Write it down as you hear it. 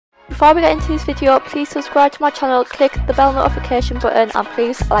Before we get into this video, please subscribe to my channel, click the bell notification button, and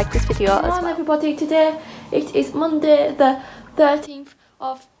please like this video as well. Hello everybody, today it is Monday the 13th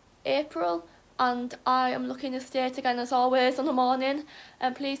of April and I am looking at state again as always in the morning,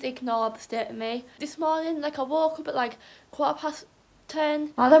 and please ignore the state of me. This morning, I woke up at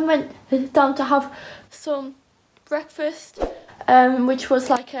 10:15 and then went down to have some breakfast, which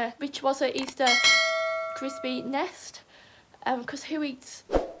was a Easter crispy nest, because who eats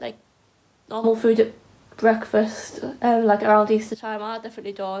normal food at breakfast around Easter time? I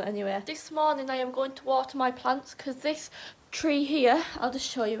definitely don't anyway. This morning I am going to water my plants because this tree here, I'll just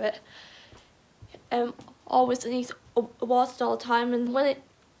show you it, always needs watered all the time, and when it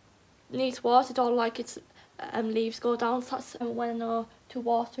needs watered all its leaves go down, so that's when I know to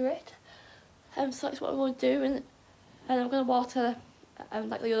water it. So that's what I'm going to do, and I'm going to water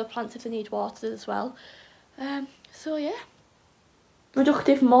the other plants if they need water as well. So yeah,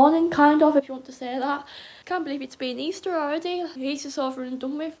 productive morning kind of, if you want to say that. Can't believe it's been Easter already. Easter's over and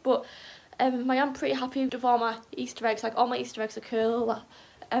done with, but I am pretty happy with all my Easter eggs. All my Easter eggs are cool.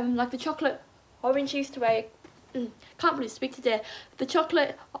 The chocolate orange Easter egg, can't really speak today. The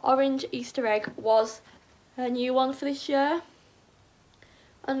chocolate orange Easter egg was a new one for this year,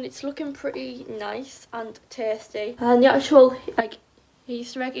 and it's looking pretty nice and tasty. And the actual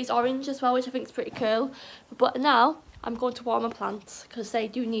Easter egg is orange as well, which I think is pretty cool. But now I'm going to water my plants because they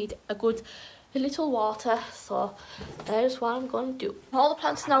do need a little water, so that is what I'm going to do. All the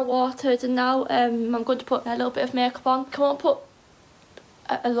plants are now watered, and now I'm going to put a little bit of makeup on. I won't put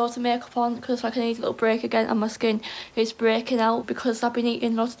a lot of makeup on because I need a little break again, and my skin is breaking out because I've been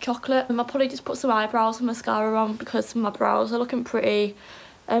eating lots of chocolate. And I'll probably just put some eyebrows and mascara on because my brows are looking pretty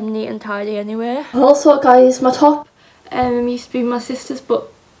neat and tidy anyway. Also guys, my top used to be my sister's,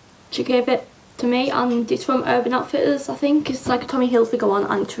 but she gave it to me, and it's from Urban Outfitters. I think it's a Tommy Hilfiger one,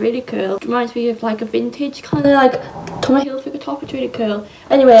 and it's really cool. It reminds me of a vintage kind of Tommy Hilfiger top. It's really cool.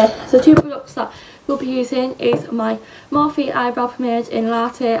 Anyway, so the two products that we'll be using is my Morphe eyebrow pomade in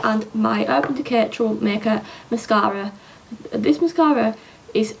Latte and my Urban Decay Troublemaker mascara. This mascara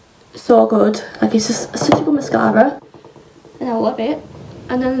is so good. It's just such a good mascara, and I love it.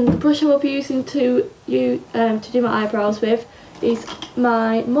 And then the brush I will be using to do my eyebrows with is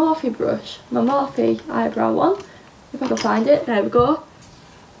my Morphe brush, my Morphe eyebrow one, if I can find it. There we go.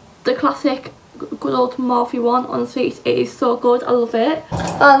 The classic good old Morphe one. Honestly, it is so good, I love it.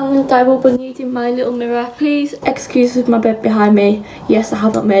 And I will be needing my little mirror. Please excuse my bed behind me. Yes, I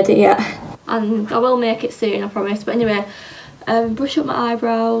have not made it yet, and I will make it soon, I promise. But anyway, brush up my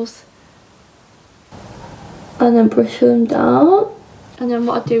eyebrows and then brush them down. And then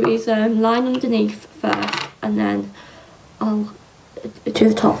what I do is line underneath first, and then I'll do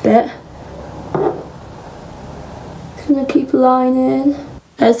the top bit. Just gonna keep lining.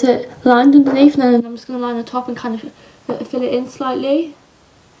 There's it lined underneath, and then I'm just gonna line the top and kind of fill it in slightly.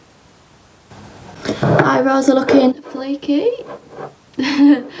 Eyebrows are looking flaky.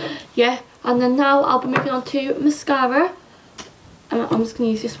 Yeah, and then now I'll be moving on to mascara. I'm just gonna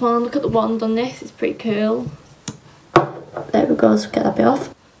use this one. Look at the wand on this, it's pretty cool. There we go, so get that bit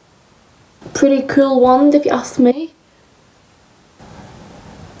off. Pretty cool wand if you ask me.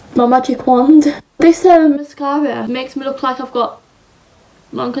 My magic wand. This mascara makes me look like I've got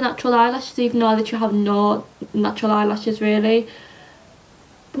longer natural eyelashes, even though I literally have no natural eyelashes really.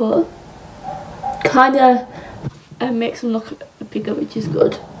 But kinda makes them look bigger, which is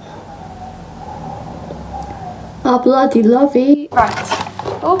good. I bloody love it. Right.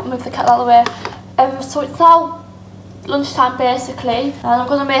 Oh, move the kettle out of the way. So it's now lunchtime basically, and I'm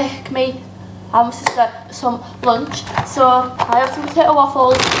gonna make me and my sister some lunch. So I have some potato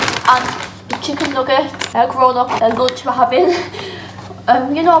waffles and chicken nuggets. Grown up lunch we're having.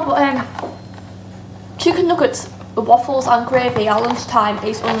 Chicken nuggets, waffles and gravy at lunchtime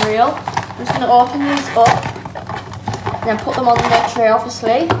is unreal. I'm just gonna open these up and then put them on the tray,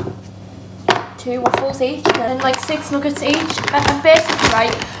 obviously. 2 waffles each, and then 6 nuggets each, and basically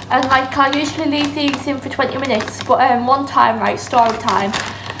right, and I usually leave these in for 20 minutes, but one time, right, story time,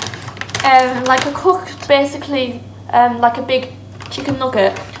 I cooked basically a big chicken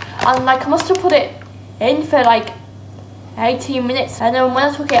nugget, and I must have put it in for 18 minutes, and then when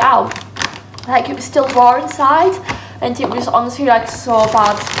I took it out, it was still raw inside, and it was honestly so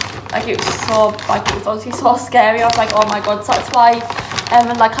bad. It was honestly so scary. I was like, oh my god. So that's why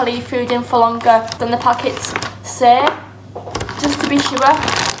I leave food in for longer than the packets say, just to be sure,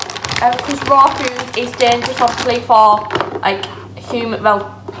 because raw food is dangerous obviously for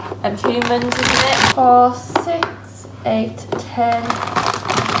humans, isn't it? 4, 6, 8, 10,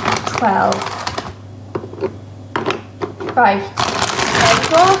 12. Right, there we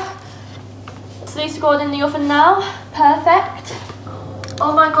go. So these are going in the oven now. Perfect.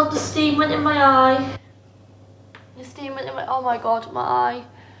 Oh my god, the steam went in my eye. The steam went in my, oh my god, my eye.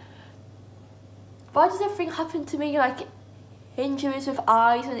 Why does everything happen to me, like injuries with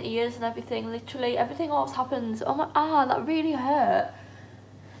eyes and ears and everything? Literally everything always happens. Oh my, that really hurt.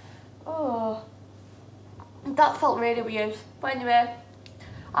 Oh, that felt really weird. But anyway,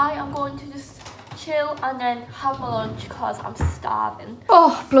 I am going to just chill and then have my lunch because I'm starving.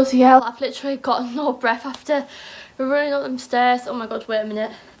 Oh bloody hell, I've literally got no breath after running up them stairs. Oh my god, wait a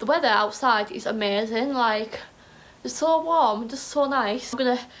minute. The weather outside is amazing, like it's so warm, just so nice. I'm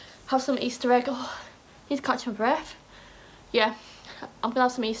gonna have some Easter egg. Oh, I need to catch my breath. Yeah, I'm gonna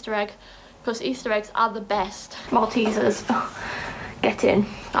have some Easter egg because Easter eggs are the best. Maltesers. Get in.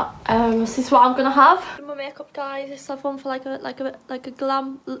 This is what I'm gonna have. My makeup, guys. This I've gone for like a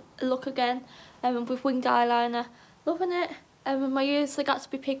glam look again. With winged eyeliner, loving it. My used the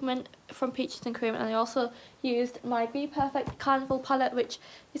Gatsby pigment from Peaches and Cream, and I also used my Be Perfect Carnival palette, which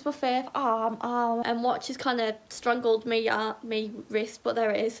is my fave. And watch has kind of strangled me wrist, but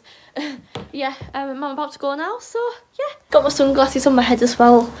there it is. Yeah, I'm about to go now, so yeah. Got my sunglasses on my head as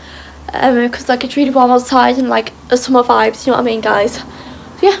well, because like it's really warm outside and like summer vibes, you know what I mean, guys? So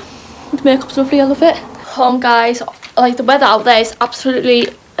yeah, the makeup's lovely, I love it. Home, guys, like the weather out there is absolutely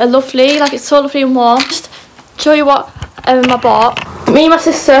lovely, like it's so lovely and warm. Just show you what I bought. Me and my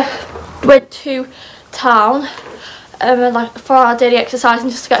sister went to town like for our daily exercise and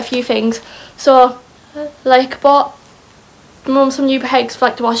just to get a few things. So like bought mum some new pegs for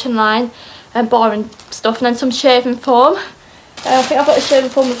like the washing line and boring stuff, and then some shaving foam. I think I've got the shaving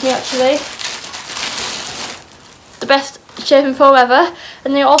foam with me actually. The best shaving foam ever.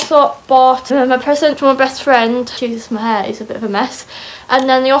 And they also bought my present from my best friend. Jesus, my hair is a bit of a mess. And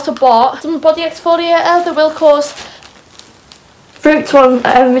then they also bought some body exfoliator, the Wilco's fruits one.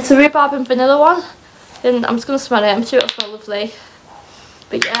 It's a rhubarb and vanilla one. And I'm just going to smell it, I'm sure it'll smell lovely.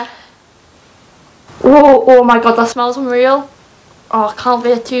 But yeah. Oh my god, that smells unreal. Oh, I can't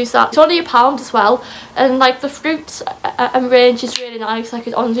wait to use that. It's only £1 as well. And like the fruits and range is really nice, like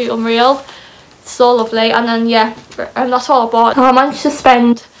it's honestly unreal. So lovely. And then yeah, and that's all I bought. I managed to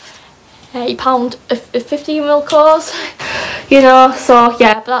spend £8 of 15 Wilco's, you know, so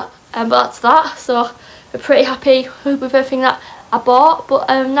yeah, but that's that. So we're pretty happy with everything that I bought. But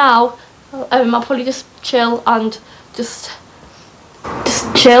now I'll probably just chill and just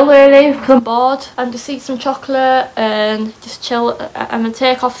chill really because I'm bored, and just eat some chocolate and just chill. I'm gonna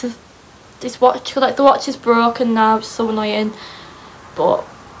take off this watch because like the watch is broken now, it's so annoying, but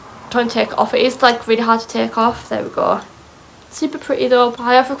trying to take it off. It is like really hard to take off. There we go. Super pretty though.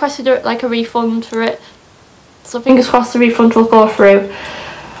 I have requested like a refund for it, so fingers crossed the refund will go through.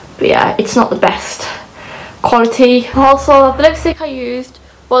 But yeah, it's not the best quality. Also, the lipstick I used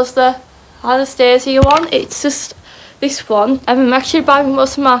was the Anastasia one. It's just this one. I'm actually buying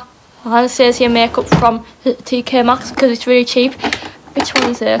most of my Anastasia makeup from TK Maxx because it's really cheap. Which one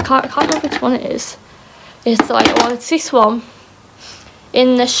is it? I can't remember which one it is. It's like, oh, it's this one.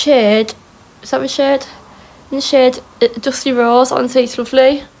 In the shade, is that the shade? In the shade Dusty Rose. Honestly, it's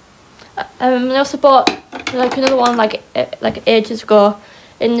lovely. I also bought like another one like ages ago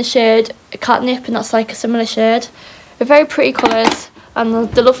in the shade Catnip, and that's like a similar shade. They're very pretty colours,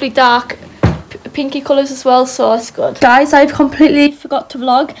 and the lovely dark pinky colours as well, so it's good. Guys, I've completely forgot to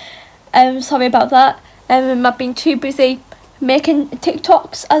vlog. Sorry about that. I've been too busy making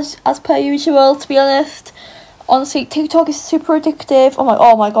TikToks as per usual, to be honest. Honestly, TikTok is super addictive.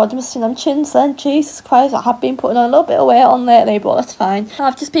 Oh my god, you must have seen them chins then. Jesus Christ, I have been putting on a little bit of weight on lately, but that's fine.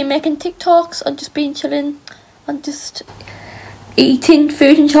 I've just been making TikToks and just been chilling and just eating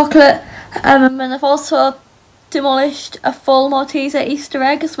food and chocolate. And I've also demolished a full Malteser Easter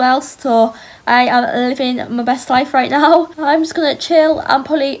egg as well, so I am living my best life right now. I'm just gonna chill and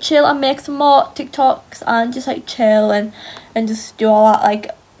probably chill and make some more TikToks and just like chill and just do all that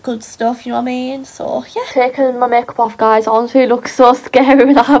like good stuff, you know what I mean? So yeah. Taking my makeup off, guys. I honestly look so scary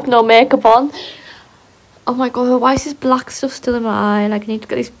when I have no makeup on. Oh my god, why is this black stuff still in my eye? Like I need to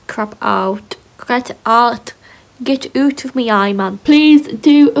get this crap out. Get out. Get out of my eye, man. Please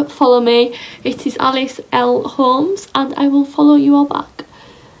do follow me. It is Alice L. Holmes, and I will follow you all back.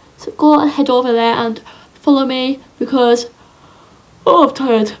 So go and head over there and follow me because oh, I'm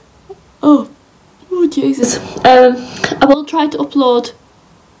tired. Oh Jesus. I will try to upload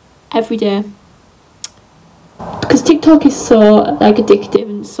every day because TikTok is so like addictive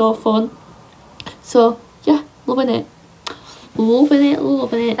and so fun. So yeah, loving it.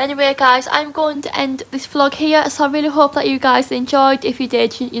 Loving it. Anyway guys, I'm going to end this vlog here, so I really hope that you guys enjoyed. If you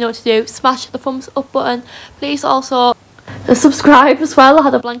did, you know what to do. Smash the thumbs up button. Please also subscribe as well. I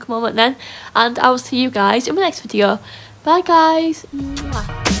had a blank moment then, and I will see you guys in my next video. Bye guys.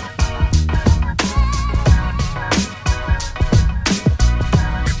 Mwah.